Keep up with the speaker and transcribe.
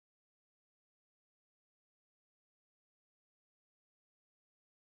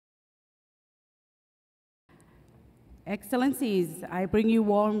Excellencies, I bring you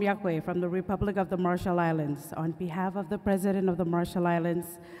warm yakwe from the Republic of the Marshall Islands. On behalf of the President of the Marshall Islands,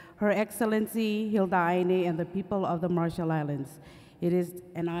 Her Excellency Hilda Aine, and the people of the Marshall Islands, it is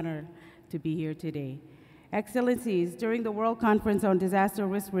an honor to be here today. Excellencies, during the World Conference on Disaster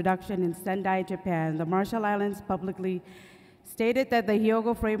Risk Reduction in Sendai, Japan, the Marshall Islands publicly stated that the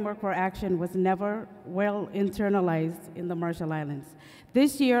Hyogo Framework for Action was never well internalized in the Marshall Islands.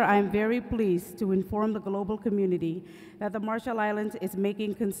 This year, I am very pleased to inform the global community that the Marshall Islands is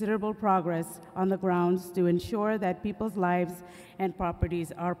making considerable progress on the grounds to ensure that people's lives and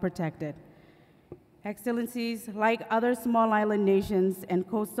properties are protected. Excellencies, like other small island nations and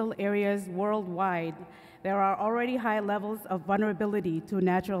coastal areas worldwide, there are already high levels of vulnerability to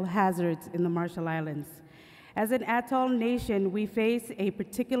natural hazards in the Marshall Islands. As an atoll nation, we face a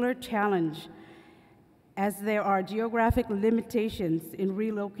particular challenge as there are geographic limitations in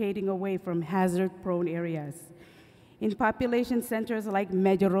relocating away from hazard-prone areas. In population centers like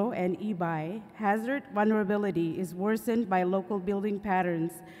Medjoro and Ibai, hazard vulnerability is worsened by local building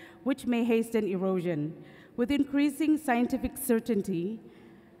patterns, which may hasten erosion. With increasing scientific certainty,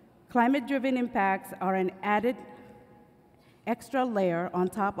 climate-driven impacts are an added extra layer on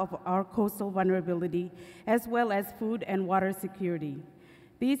top of our coastal vulnerability, as well as food and water security.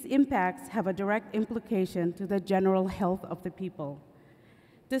 These impacts have a direct implication to the general health of the people.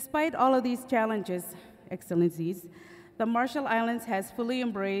 Despite all of these challenges, Excellencies, the Marshall Islands has fully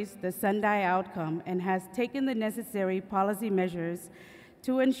embraced the Sendai outcome and has taken the necessary policy measures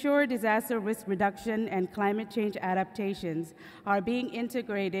to ensure disaster risk reduction and climate change adaptations are being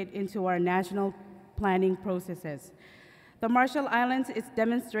integrated into our national planning processes. The Marshall Islands is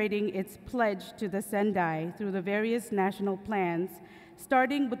demonstrating its pledge to the Sendai through the various national plans,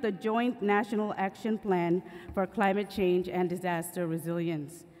 starting with the Joint National Action Plan for Climate Change and Disaster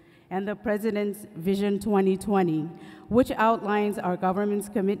Resilience, and the President's Vision 2020, which outlines our government's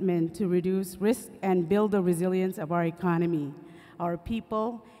commitment to reduce risk and build the resilience of our economy, our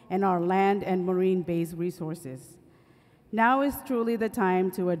people, and our land and marine-based resources. Now is truly the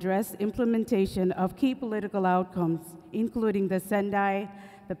time to address implementation of key political outcomes, including the Sendai,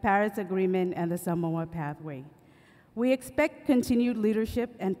 the Paris Agreement, and the Samoa Pathway. We expect continued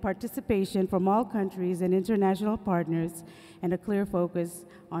leadership and participation from all countries and international partners, and a clear focus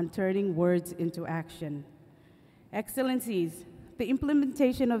on turning words into action. Excellencies, the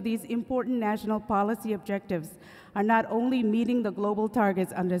implementation of these important national policy objectives are not only meeting the global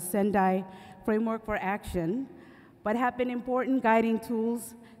targets under Sendai Framework for Action, but have been important guiding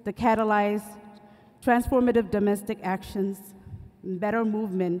tools to catalyze transformative domestic actions and better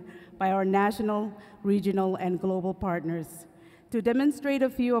movement by our national, regional, and global partners. To demonstrate a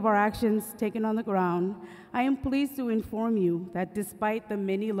few of our actions taken on the ground, I am pleased to inform you that despite the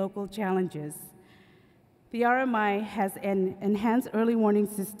many local challenges, the RMI has an enhanced early warning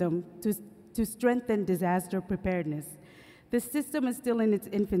system to strengthen disaster preparedness. This system is still in its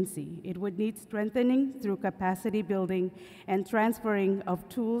infancy. It would need strengthening through capacity building and transferring of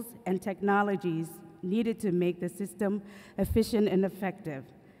tools and technologies needed to make the system efficient and effective.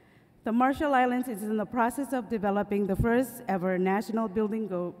 The Marshall Islands is in the process of developing the first ever national building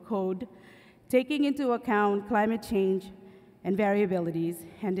code, taking into account climate change and variabilities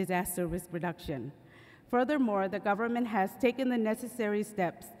and disaster risk reduction. Furthermore, the government has taken the necessary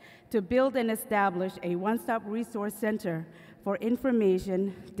steps to build and establish a one-stop resource center for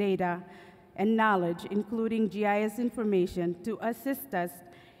information, data, and knowledge, including GIS information, to assist us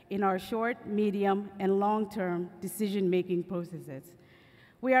in our short, medium, and long-term decision-making processes.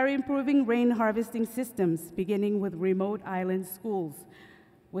 We are improving rain harvesting systems, beginning with remote island schools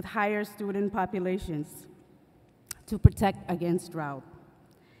with higher student populations to protect against drought.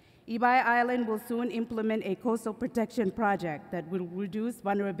 Ibai Island will soon implement a coastal protection project that will reduce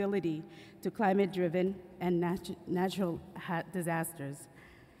vulnerability to climate-driven and natural disasters.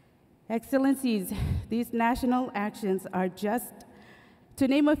 Excellencies, these national actions are just to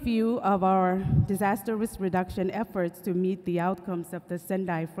name a few of our disaster risk reduction efforts to meet the outcomes of the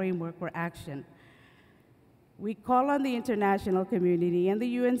Sendai Framework for Action. We call on the international community and the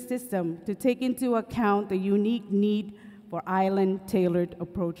UN system to take into account the unique need for island-tailored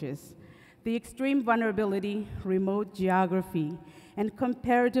approaches. The extreme vulnerability, remote geography, and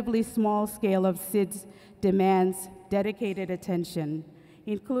comparatively small scale of SIDS demands dedicated attention,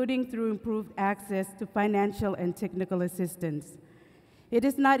 including through improved access to financial and technical assistance. It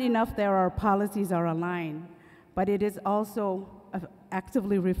is not enough that our policies are aligned, but it is also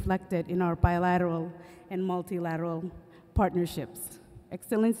actively reflected in our bilateral and multilateral partnerships.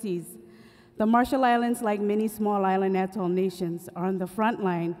 Excellencies, the Marshall Islands, like many small island atoll nations, are on the front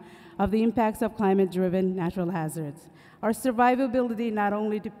line of the impacts of climate-driven natural hazards. Our survivability not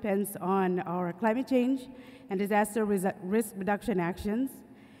only depends on our climate change and disaster risk reduction actions,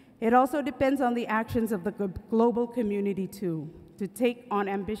 it also depends on the actions of the global community too, to take on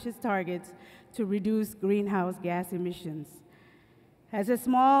ambitious targets to reduce greenhouse gas emissions. As a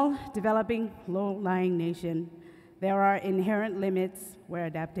small, developing, low-lying nation, there are inherent limits where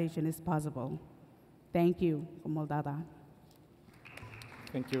adaptation is possible. Thank you, Kumaldada.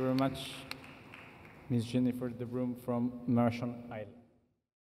 Thank you very much, Ms. Jennifer de Brum from Marshall Islands.